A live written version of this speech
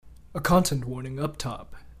A content warning up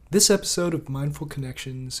top. This episode of Mindful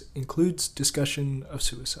Connections includes discussion of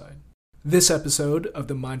suicide. This episode of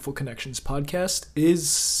the Mindful Connections podcast is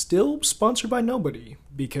still sponsored by nobody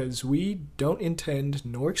because we don't intend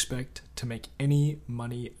nor expect to make any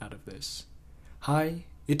money out of this. Hi,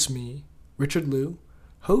 it's me, Richard Liu,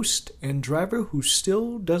 host and driver who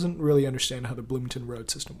still doesn't really understand how the Bloomington road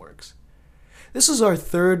system works. This is our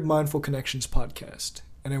third Mindful Connections podcast,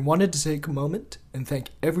 and I wanted to take a moment and thank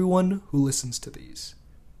everyone who listens to these.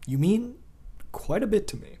 You mean quite a bit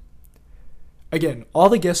to me. Again, all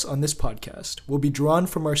the guests on this podcast will be drawn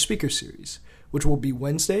from our speaker series, which will be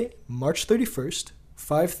Wednesday, March 31st,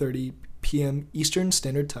 5:30 p.m. Eastern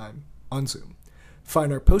Standard Time on Zoom.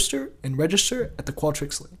 Find our poster and register at the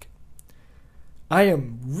Qualtrics link. I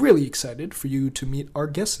am really excited for you to meet our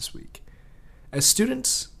guests this week. As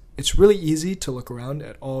students, it's really easy to look around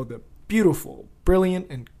at all the beautiful, brilliant,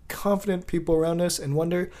 and confident people around us and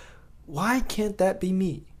wonder, why can't that be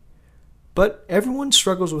me? But everyone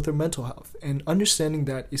struggles with their mental health, and understanding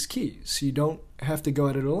that is key, so you don't have to go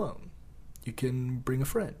at it alone. You can bring a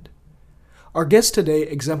friend. Our guest today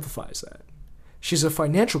exemplifies that. She's a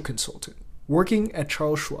financial consultant working at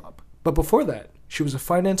Charles Schwab, but before that, she was a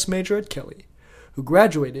finance major at Kelley, who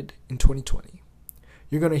graduated in 2020.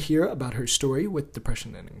 You're going to hear about her story with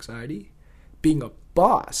depression and anxiety, being a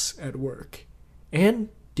boss at work, and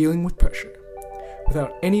dealing with pressure.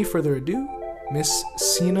 Without any further ado, Miss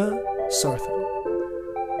Sina Sartho.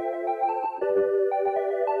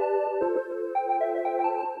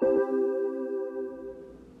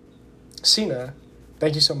 Sina,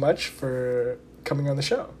 thank you so much for coming on the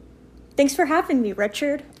show. Thanks for having me,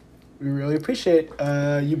 Richard. We really appreciate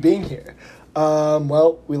you being here.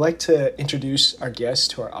 Well, we like to introduce our guests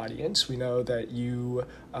to our audience. We know that you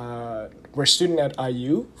were a student at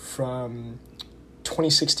IU from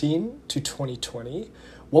 2016 to 2020.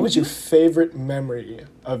 What was your favorite memory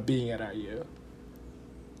of being at IU?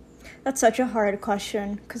 That's such a hard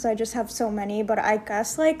question because I just have so many, but I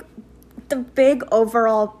guess the big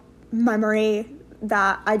overall memory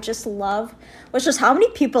that I just love was just how many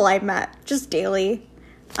people I met just daily.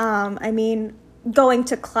 Going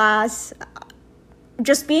to class,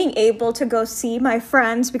 just being able to go see my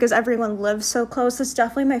friends because everyone lives so close is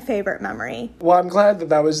definitely my favorite memory. Well, I'm glad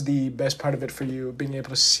that was the best part of it for you, being able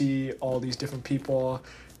to see all these different people.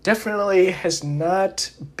 Definitely has not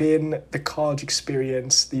been the college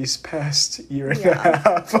experience these past year and a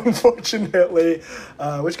half, unfortunately,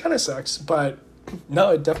 which kind of sucks. But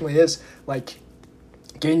no, it definitely is.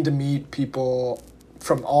 Getting to meet people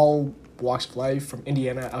from all walks of life, from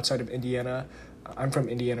Indiana, outside of Indiana. I'm from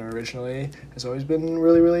Indiana originally. Has always been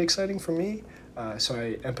really, really exciting for me. So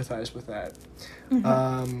I empathize with that.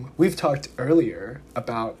 Mm-hmm. We've talked earlier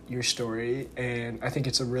about your story, and I think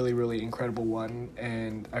it's a really, really incredible one.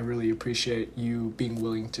 And I really appreciate you being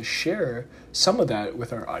willing to share some of that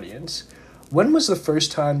with our audience. When was the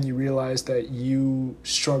first time you realized that you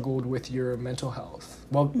struggled with your mental health?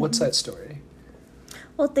 Well, what's that story?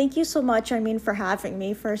 Well, thank you so much, for having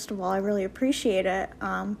me. First of all, I really appreciate it.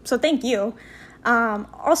 So thank you.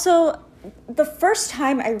 Also, the first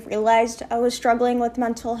time I realized I was struggling with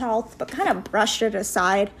mental health, but kind of brushed it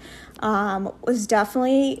aside, was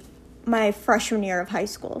definitely my freshman year of high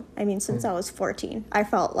school. Since I was 14, I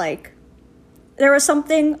felt like there was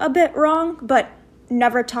something a bit wrong, but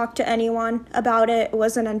never talked to anyone about it. It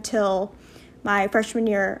wasn't until my freshman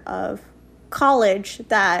year of college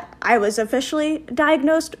that I was officially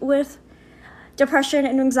diagnosed with depression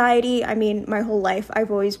and anxiety. My whole life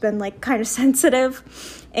I've always been kind of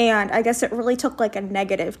sensitive, and I guess it really took a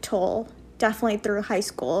negative toll definitely through high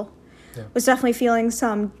school. Was definitely feeling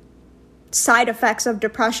some side effects of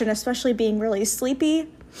depression, especially being really sleepy.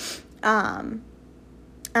 And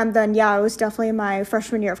then it was definitely my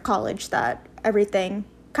freshman year of college that everything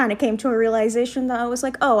kind of came to a realization that I was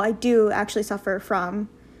I do actually suffer from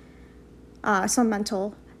some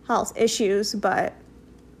mental health issues, but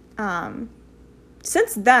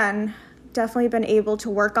since then, definitely been able to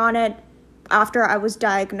work on it. After I was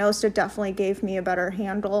diagnosed, it definitely gave me a better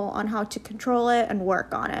handle on how to control it and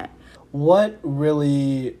work on it. What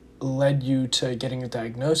really led you to getting a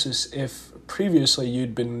diagnosis if previously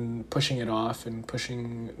you'd been pushing it off and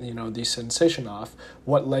pushing, the sensation off?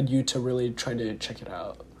 What led you to really try to check it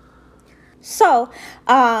out? So,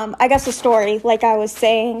 I guess the story, like I was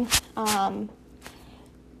saying, I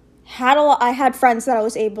had friends that I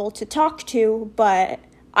was able to talk to, but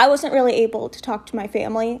I wasn't really able to talk to my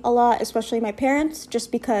family a lot, especially my parents,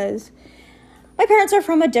 just because my parents are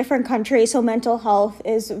from a different country, so mental health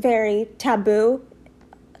is very taboo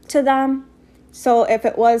to them. So if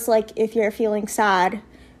it was if you're feeling sad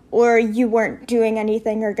or you weren't doing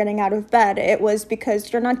anything or getting out of bed. It was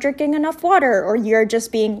because you're not drinking enough water, or you're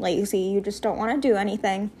just being lazy. You just don't want to do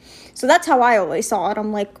anything. So that's how I always saw it.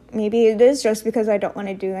 I'm like, maybe it is just because I don't want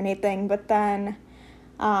to do anything. But then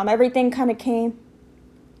everything kind of came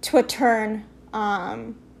to a turn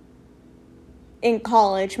in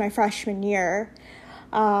college, my freshman year.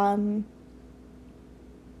 I'll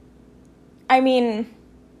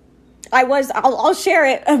share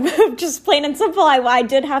it, just plain and simple. I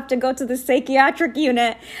did have to go to the psychiatric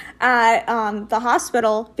unit at the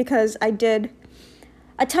hospital because I did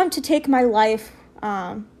attempt to take my life,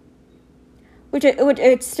 which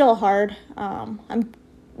it's still hard. I'm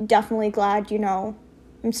definitely glad,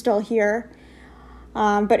 I'm still here.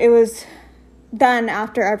 But it was then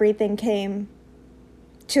after everything came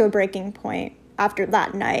to a breaking point after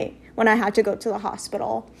that night, when I had to go to the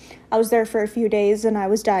hospital. I was there for a few days and I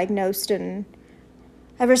was diagnosed, and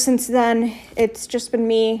ever since then, it's just been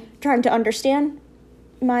me trying to understand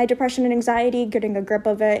my depression and anxiety, getting a grip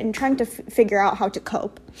of it, and trying to figure out how to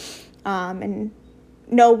cope and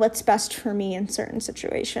know what's best for me in certain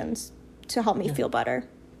situations to help me feel better.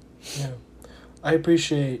 Yeah. I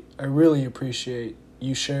really appreciate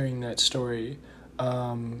you sharing that story.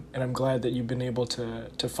 And I'm glad that you've been able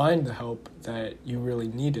to find the help that you really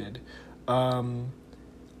needed.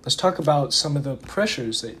 Let's talk about some of the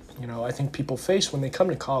pressures that, I think people face when they come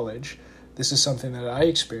to college. This is something that I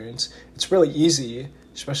experience. It's really easy,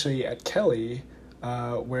 especially at Kelly,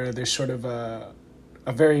 where there's sort of a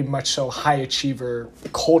very much so high achiever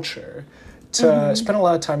culture, to spend a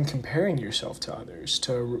lot of time comparing yourself to others,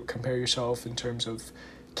 to compare yourself in terms of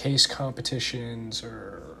case competitions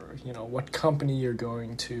or what company you're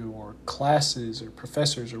going to, or classes or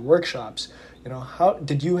professors or workshops. How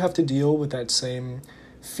did you have to deal with that same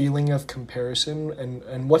feeling of comparison,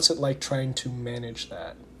 and what's it like trying to manage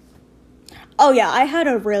that? Oh yeah, I had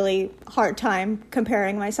a really hard time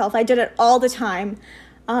comparing myself. I did it all the time.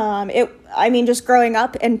 Just growing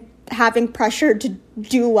up and having pressure to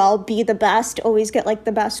do well, be the best, always get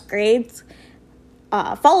the best grades,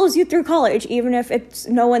 follows you through college. Even if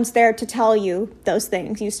no one's there to tell you those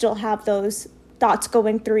things, you still have those thoughts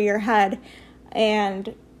going through your head.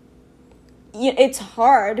 And it's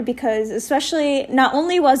hard because, especially, not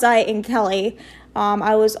only was I in Kelly,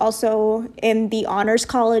 I was also in the honors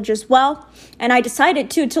college as well. And I decided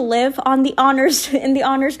to live on the honors in the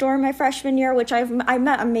honors dorm my freshman year, which I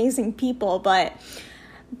met amazing people, but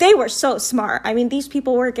they were so smart. These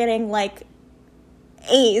people were getting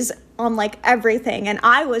A's on everything, and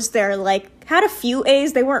I was there had a few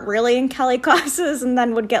A's. They weren't really in Kelly classes, and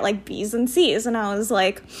then would get B's and C's, and I was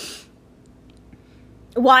like,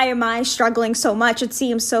 why am I struggling so much? It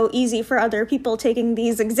seems so easy for other people taking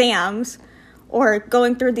these exams or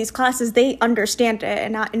going through these classes. They understand it,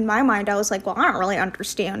 and in my mind I was like, well, I don't really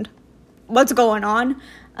understand what's going on,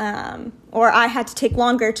 or I had to take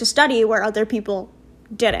longer to study where other people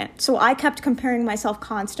didn't. So I kept comparing myself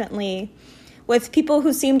constantly with people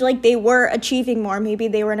who seemed like they were achieving more. Maybe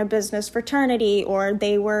they were in a business fraternity, or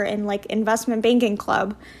they were in investment banking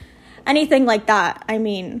club, anything like that.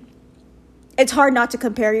 It's hard not to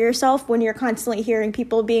compare yourself when you're constantly hearing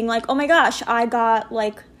people being like, oh my gosh, I got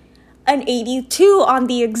an 82 on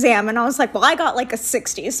the exam. And I was like, well, I got a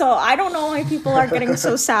 60. So I don't know why people are getting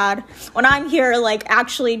so sad when I'm here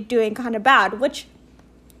actually doing kind of bad, which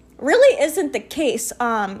really isn't the case.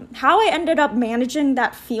 How I ended up managing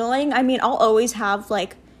that feeling, I'll always have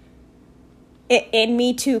it in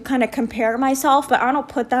me to kind of compare myself, but I don't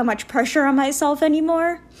put that much pressure on myself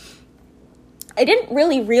anymore. I didn't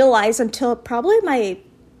really realize until probably my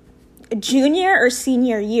junior or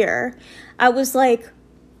senior year. I was like,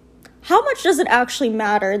 how much does it actually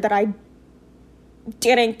matter that I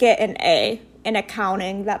didn't get an A in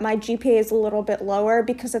accounting, that my GPA is a little bit lower?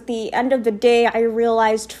 Because at the end of the day, I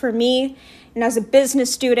realized for me, and as a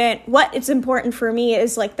business student, what is important for me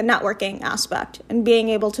is the networking aspect and being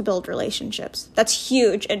able to build relationships. That's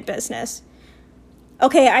huge in business.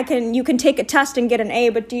 Okay, you can take a test and get an A,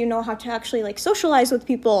 but do you know how to actually socialize with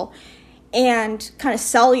people and kind of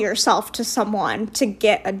sell yourself to someone to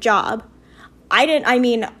get a job?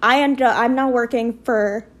 I'm now working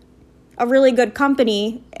for a really good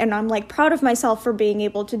company, and I'm proud of myself for being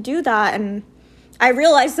able to do that. And I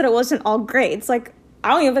realized that it wasn't all grades. I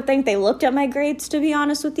don't even think they looked at my grades, to be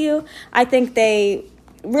honest with you. I think they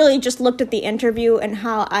really just looked at the interview and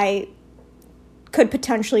how I could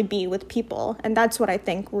potentially be with people. And that's what I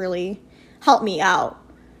think really helped me out.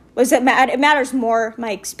 It matters more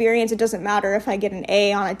my experience. It doesn't matter if I get an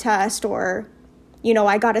A on a test or,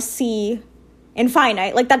 I got a C in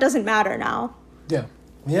finite. That doesn't matter now.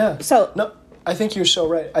 Yeah. So no, I think you're so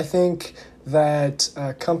right. I think that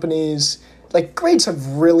companies, like, grades have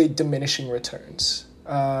really diminishing returns.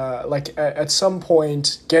 At some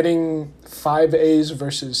point, getting 5 A's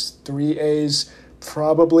versus 3 A's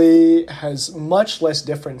probably has much less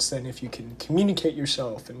difference than if you can communicate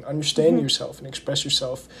yourself and understand yourself and express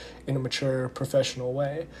yourself in a mature professional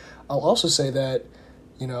way. I'll also say that,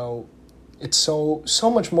 it's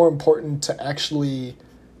so much more important to actually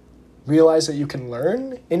realize that you can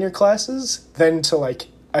learn in your classes than to, like,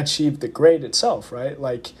 achieve the grade itself, right?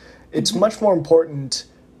 Like, it's much more important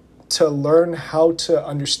to learn how to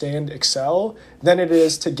understand Excel than it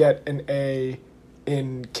is to get an A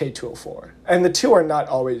in K204. And the two are not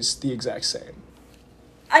always the exact same.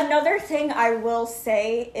 Another thing I will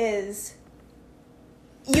say is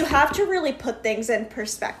you have to really put things in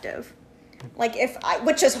perspective. Like,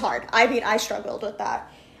 which is hard. I mean, I struggled with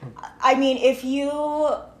that. I mean, if you,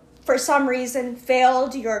 for some reason,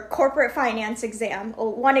 failed your corporate finance exam,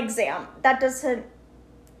 or one exam,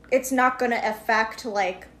 it's not going to affect,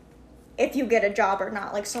 like, if you get a job or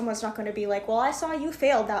not. Like, someone's not going to be like, well, I saw you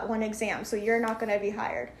failed that one exam, so you're not going to be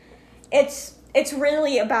hired. It's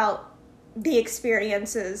really about the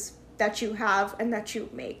experiences that you have and that you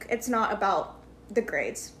make. It's not about the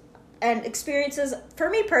grades. And experiences, for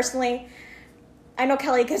me personally, I know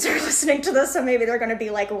Kelly kids are listening to this, so maybe they're going to be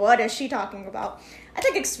like, what is she talking about? I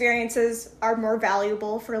think experiences are more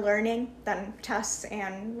valuable for learning than tests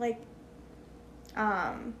and, like,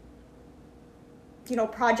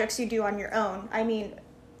 projects you do on your own. I mean,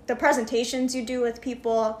 the presentations you do with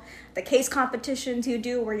people, the case competitions you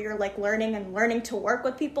do where you're, like, learning to work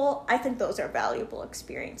with people, I think those are valuable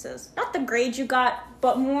experiences. Not the grades you got,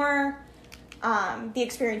 but more the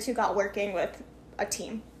experience you got working with a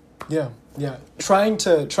team. Yeah. Trying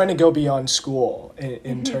to go beyond school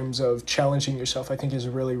in terms of challenging yourself, I think, is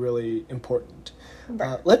really, really important.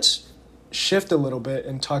 Right. Let's shift a little bit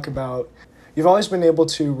and talk about, you've always been able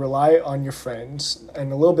to rely on your friends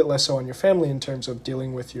and a little bit less so on your family in terms of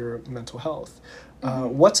dealing with your mental health.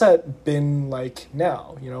 What's that been like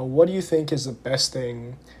now? What do you think is the best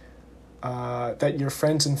thing that your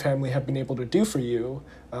friends and family have been able to do for you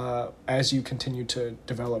as you continue to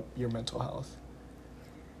develop your mental health?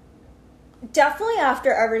 Definitely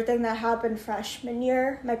after everything that happened freshman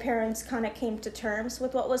year, my parents kind of came to terms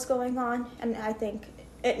with what was going on. And I think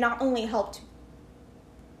it not only helped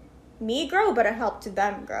me grow, but it helped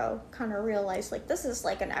them grow. Kind of realize, like, this is,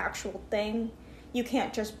 like, an actual thing. You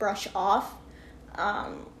can't just brush off.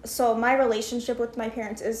 So my relationship with my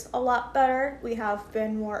parents is a lot better. We have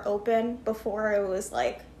been more open. Before, it was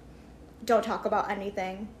like, don't talk about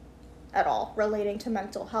anything at all relating to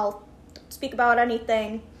mental health. Don't speak about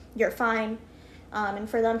anything. You're fine. And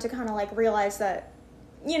for them to kind of, like, realize that,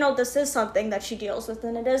 this is something that she deals with,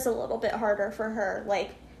 and it is a little bit harder for her,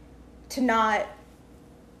 like, to not,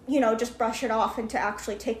 just brush it off and to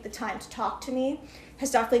actually take the time to talk to me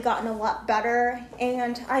has definitely gotten a lot better.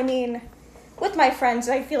 And I mean, with my friends,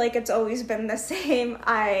 I feel like it's always been the same.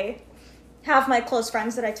 I have my close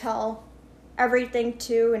friends that I tell everything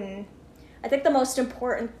to, and I think the most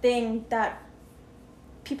important thing that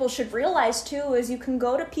people should realize too is you can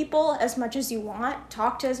go to people as much as you want,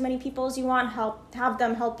 talk to as many people as you want, have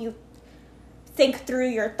them help you think through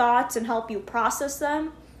your thoughts and help you process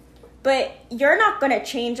them. But you're not going to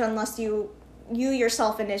change unless you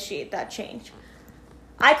yourself initiate that change.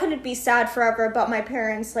 I couldn't be sad forever about my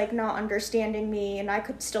parents, like, not understanding me, and I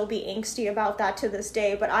could still be angsty about that to this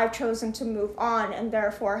day, but I've chosen to move on and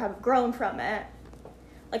therefore have grown from it.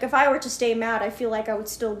 Like, if I were to stay mad, I feel like I would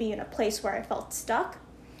still be in a place where I felt stuck.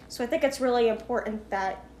 So I think it's really important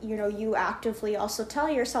that, you actively also tell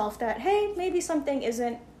yourself that, hey, maybe something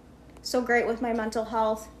isn't so great with my mental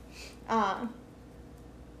health.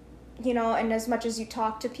 And as much as you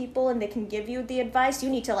talk to people and they can give you the advice, you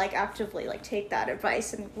need to, like, actively, like, take that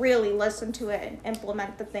advice and really listen to it and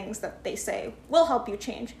implement the things that they say will help you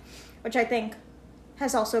change, which I think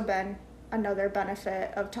has also been another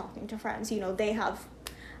benefit of talking to friends. They have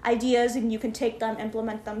ideas and you can take them,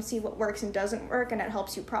 implement them, see what works and doesn't work, and it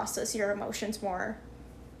helps you process your emotions more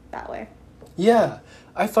that way. Yeah,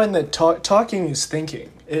 I find that talking is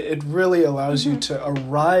thinking. It really allows you to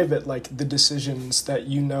arrive at, like, the decisions that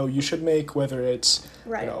you should make, whether it's,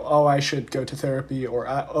 right. I should go to therapy, or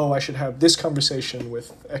I should have this conversation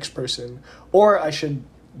with X person, or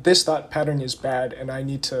this thought pattern is bad and I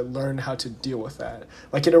need to learn how to deal with that.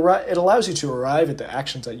 Like, it allows you to arrive at the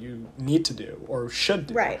actions that you need to do or should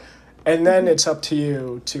do. Right. And then it's up to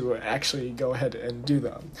you to actually go ahead and do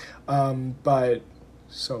them.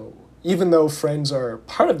 So even though friends are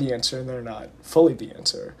part of the answer and they're not fully the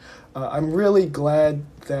answer, I'm really glad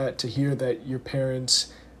to hear that your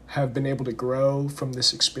parents have been able to grow from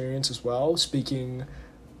this experience as well. Speaking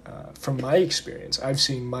from my experience, I've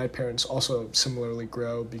seen my parents also similarly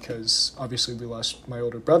grow because obviously we lost my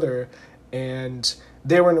older brother, and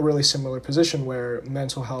they were in a really similar position where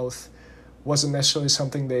mental health wasn't necessarily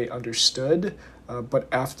something they understood, but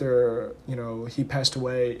after, he passed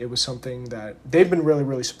away, it was something that they've been really,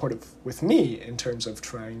 really supportive with me in terms of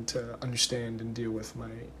trying to understand and deal with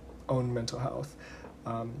my own mental health.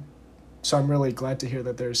 So I'm really glad to hear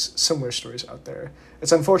that there's similar stories out there.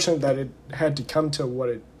 It's unfortunate that it had to come to what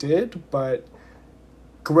it did, but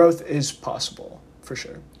growth is possible, for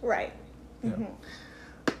sure. Right.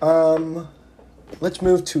 Mm-hmm. Let's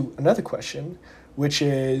move to another question, which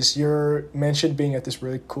is, you mentioned being at this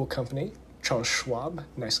really cool company, Charles Schwab,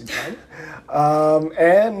 nicely done.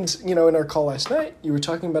 And, in our call last night, you were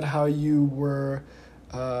talking about how you were,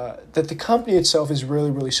 that the company itself is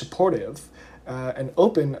really, really supportive and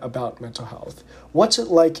open about mental health. What's it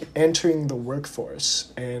like entering the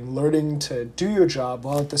workforce and learning to do your job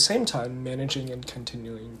while at the same time managing and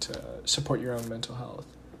continuing to support your own mental health?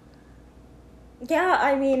 Yeah,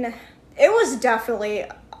 I mean, it was definitely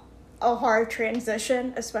a hard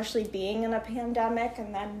transition, especially being in a pandemic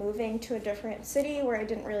and then moving to a different city where I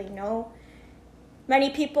didn't really know many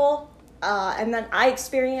people. And then I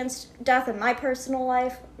experienced death in my personal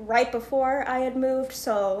life right before I had moved,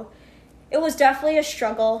 so it was definitely a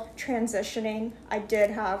struggle transitioning. I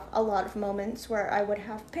did have a lot of moments where I would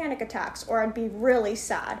have panic attacks or I'd be really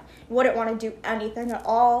sad. Wouldn't want to do anything at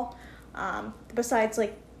all besides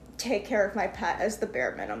take care of my pet as the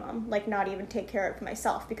bare minimum, not even take care of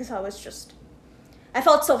myself, because I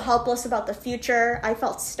felt so helpless about the future. I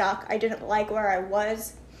felt stuck. I didn't like where I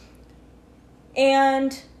was.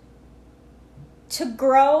 And to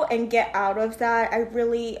grow and get out of that,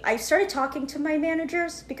 I started talking to my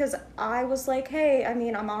managers, because I was like, hey,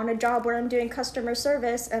 I'm on a job where I'm doing customer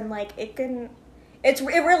service, and it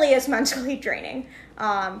really is mentally draining,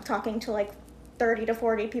 talking to 30 to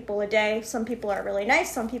 40 people a day. Some people are really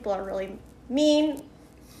nice, some people are really mean,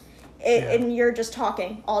 and you're just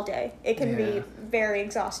talking all day. It can be very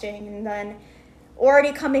exhausting. And then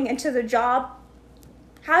already coming into the job,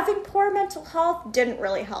 having poor mental health didn't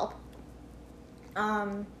really help.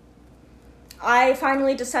 I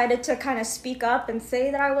finally decided to kind of speak up and say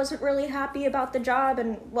that I wasn't really happy about the job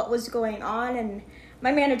and what was going on, and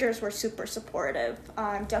my managers were super supportive.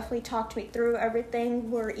 Definitely talked me through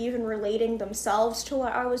everything, were even relating themselves to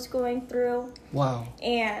what I was going through. Wow.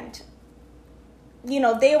 And,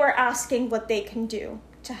 they were asking what they can do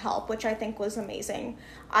to help, which I think was amazing.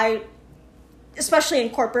 Especially in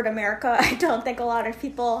corporate America, I don't think a lot of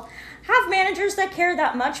people have managers that care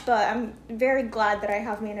that much, but I'm very glad that I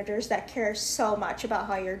have managers that care so much about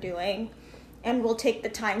how you're doing and will take the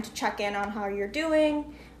time to check in on how you're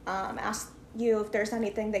doing, ask you if there's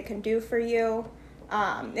anything they can do for you.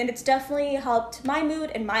 And it's definitely helped my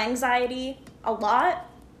mood and my anxiety a lot,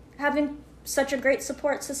 having such a great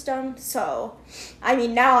support system. So,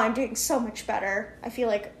 now I'm doing so much better. I feel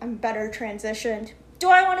like I'm better transitioned. Do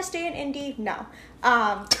I want to stay in Indy? No.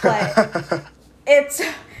 But it's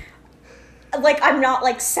I'm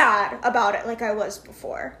not sad about it like I was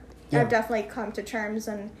before. Yeah. I've definitely come to terms,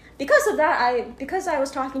 and because of that, because I was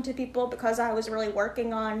talking to people, because I was really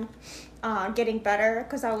working on getting better,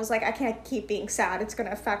 because I was like, I can't keep being sad. It's going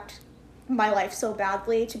to affect my life so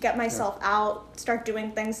badly. To get myself out, start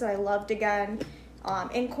doing things that I loved again,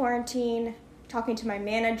 in quarantine, talking to my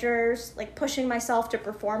managers, pushing myself to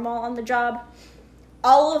perform well on the job.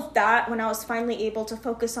 All of that, when I was finally able to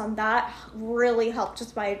focus on that, really helped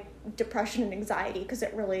with my depression and anxiety, because I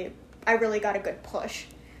really got a good push,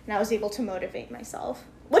 and I was able to motivate myself,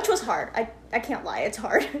 which was hard. I can't lie, it's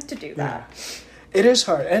hard to do that. Yeah. It is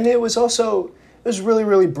hard, and it was really,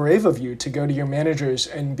 really brave of you to go to your managers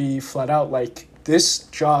and be flat out this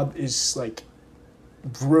job is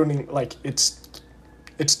ruining,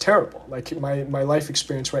 it's terrible. My life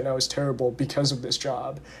experience right now is terrible because of this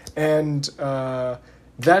job. And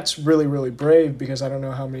that's really, really brave, because I don't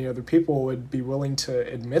know how many other people would be willing to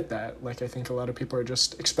admit that. I think a lot of people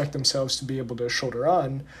just expect themselves to be able to shoulder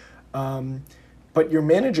on. But your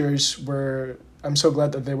managers I'm so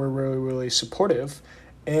glad that they were really, really supportive.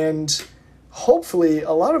 And hopefully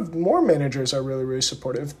a lot of more managers are really, really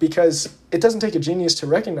supportive, because it doesn't take a genius to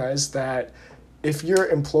recognize that if your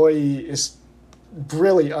employee is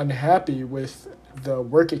really unhappy with the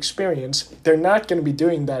work experience, they're not going to be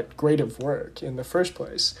doing that great of work in the first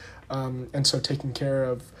place. And so taking care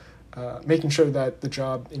of, making sure that the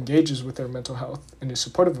job engages with their mental health and is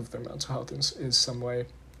supportive of their mental health in some way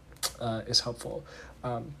is helpful.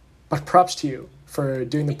 But props to you for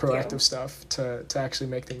doing the proactive stuff to actually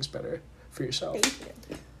make things better for yourself. Thank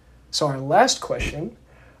you. So our last question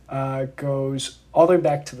goes all the way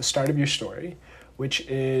back to the start of your story, which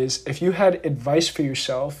is, if you had advice for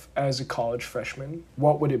yourself as a college freshman,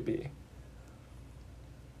 what would it be?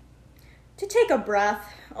 To take a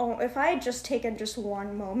breath. Oh, if I had just taken just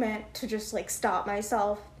one moment to just like stop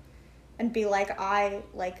myself and be like, I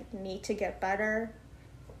like need to get better,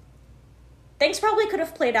 things probably could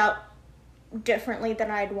have played out differently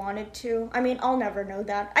than I'd wanted to. I mean, I'll never know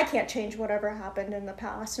that. I can't change whatever happened in the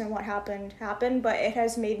past, and what happened, but it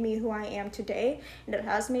has made me who I am today, and it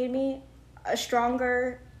has made me a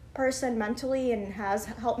stronger person mentally and has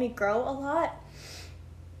helped me grow a lot.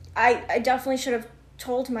 I definitely should have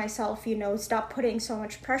told myself, stop putting so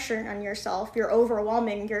much pressure on yourself. You're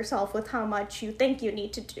overwhelming yourself with how much you think you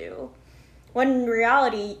need to do. When in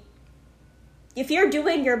reality, if you're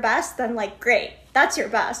doing your best, then like, great. That's your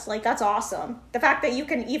best. Like, that's awesome. The fact that you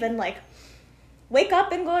can even like wake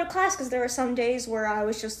up and go to class, because there were some days where I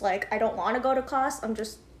was just like, I don't want to go to class. I'm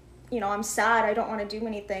just, I'm sad. I don't want to do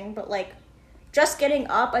anything. But like, just getting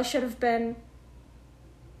up, I should have been,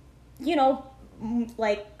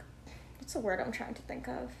 like, what's the word I'm trying to think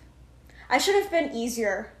of? I should have been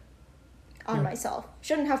easier on myself.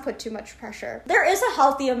 Shouldn't have put too much pressure. There is a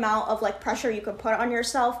healthy amount of like pressure you can put on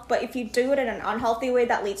yourself, but if you do it in an unhealthy way,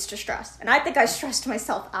 that leads to stress. And I think I stressed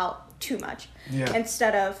myself out too much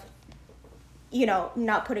instead of,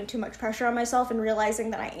 not putting too much pressure on myself and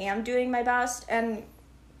realizing that I am doing my best. And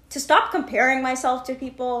to stop comparing myself to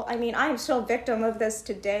people. I mean, I am still a victim of this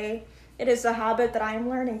today. It is a habit that I am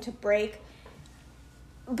learning to break.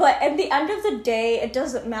 But at the end of the day, it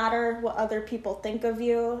doesn't matter what other people think of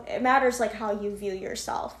you. It matters like how you view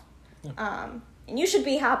yourself. Yeah. And you should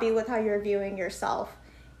be happy with how you're viewing yourself.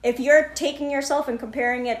 If you're taking yourself and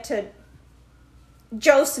comparing it to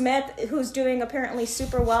Joe Smith, who's doing apparently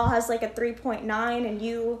super well, has like a 3.9, and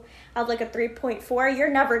you have like a 3.4, you're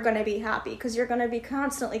never going to be happy because you're going to be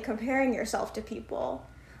constantly comparing yourself to people.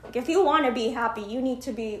 Like, if you want to be happy, you need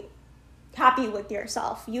to be happy with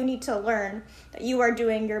yourself. You need to learn that you are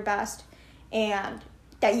doing your best and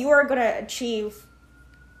that you are going to achieve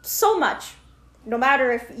so much, no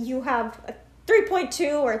matter if you have a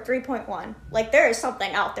 3.2 or 3.1. Like, there is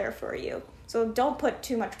something out there for you. So don't put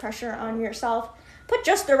too much pressure on yourself. Put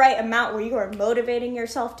just the right amount where you are motivating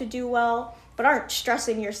yourself to do well, but aren't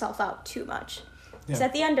stressing yourself out too much. Because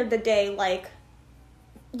at the end of the day, like,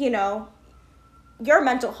 your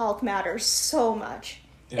mental health matters so much.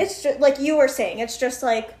 Yeah. It's just like you were saying, it's just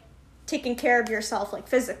like taking care of yourself, like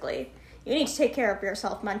physically. You need to take care of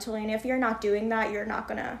yourself mentally. And if you're not doing that, you're not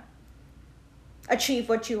going to achieve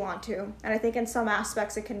what you want to. And I think in some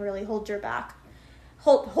aspects, it can really hold you back.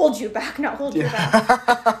 Hold you back, not hold you back.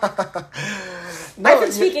 No, I've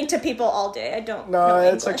been speaking to people all day. I don't know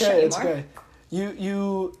English anymore. It's okay.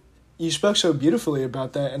 You spoke so beautifully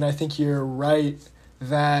about that, and I think you're right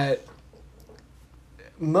that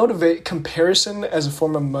comparison as a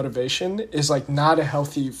form of motivation is like not a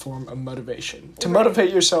healthy form of motivation. To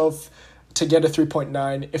motivate yourself to get a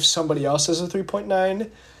 3.9 if somebody else has a 3.9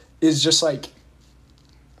 is just like,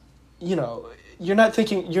 you're not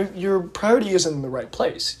thinking, your priority isn't in the right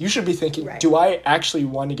place. You should be thinking, do I actually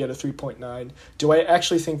want to get a 3.9? Do I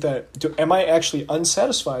actually think am I actually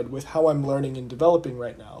unsatisfied with how I'm learning and developing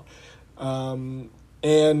right now?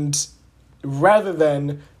 And rather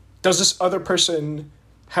than, does this other person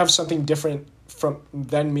have something different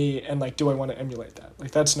than me, and like, do I want to emulate that?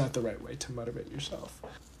 Like, that's not the right way to motivate yourself.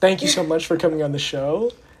 Thank you so much for coming on the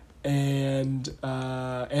show and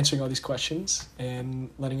answering all these questions and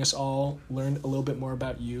letting us all learn a little bit more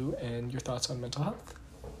about you and your thoughts on mental health.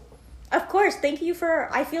 Of course. Thank you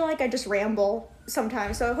I feel like I just ramble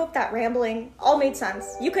sometimes, so I hope that rambling all made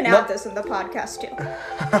sense. You can add this in the podcast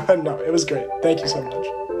too. No, it was great. Thank you so much.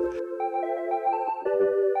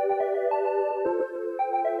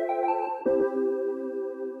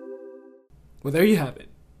 Well, there you have it.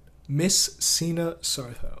 Miss Sina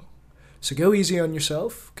Sartho. So go easy on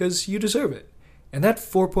yourself, because you deserve it. And that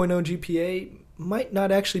 4.0 GPA might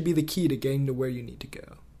not actually be the key to getting to where you need to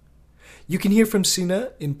go. You can hear from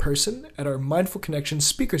Sina in person at our Mindful Connections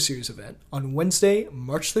Speaker Series event on Wednesday,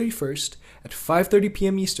 March 31st at 5:30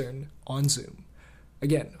 p.m. Eastern on Zoom.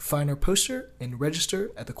 Again, find our poster and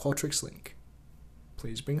register at the Qualtrics link.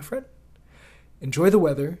 Please bring a friend. Enjoy the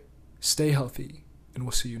weather, stay healthy, and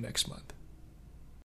we'll see you next month.